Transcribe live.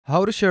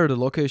How to share the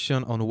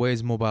location on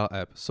Waze mobile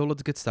app. So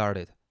let's get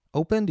started.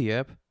 Open the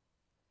app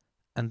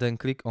and then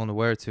click on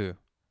where to.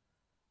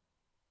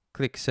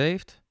 Click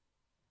saved.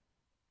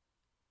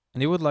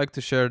 And you would like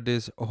to share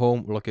this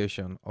home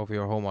location of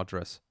your home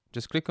address.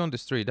 Just click on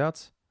these three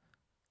dots,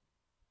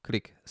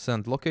 click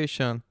send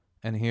location,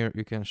 and here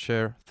you can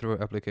share through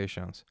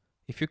applications.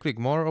 If you click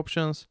more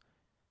options,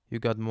 you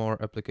got more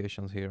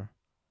applications here,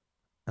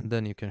 and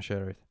then you can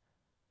share it.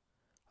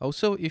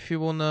 Also, if you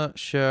wanna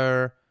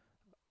share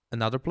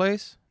another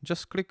place,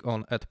 just click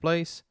on add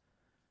place,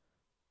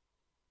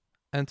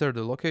 enter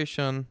the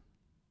location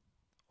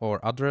or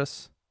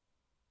address,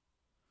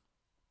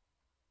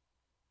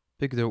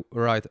 pick the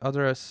right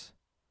address.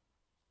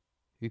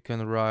 You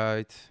can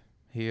write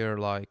here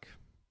like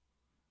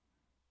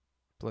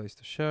place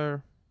to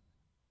share,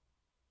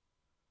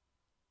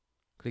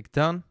 click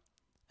done,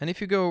 and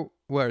if you go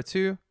where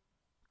to,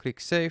 click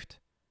saved.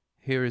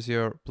 Here is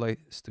your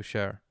place to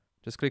share.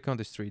 Just click on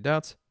these three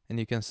dots and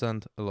you can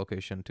send a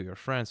location to your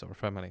friends or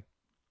family.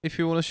 If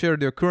you want to share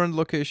your current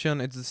location,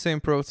 it's the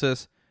same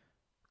process.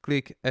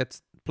 Click add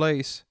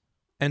place,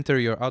 enter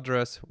your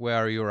address, where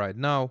are you right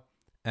now,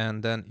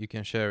 and then you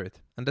can share it.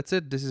 And that's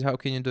it. This is how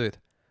can you do it.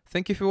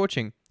 Thank you for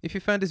watching. If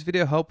you found this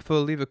video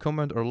helpful, leave a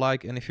comment or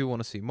like, and if you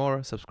want to see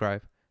more,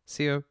 subscribe.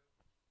 See you.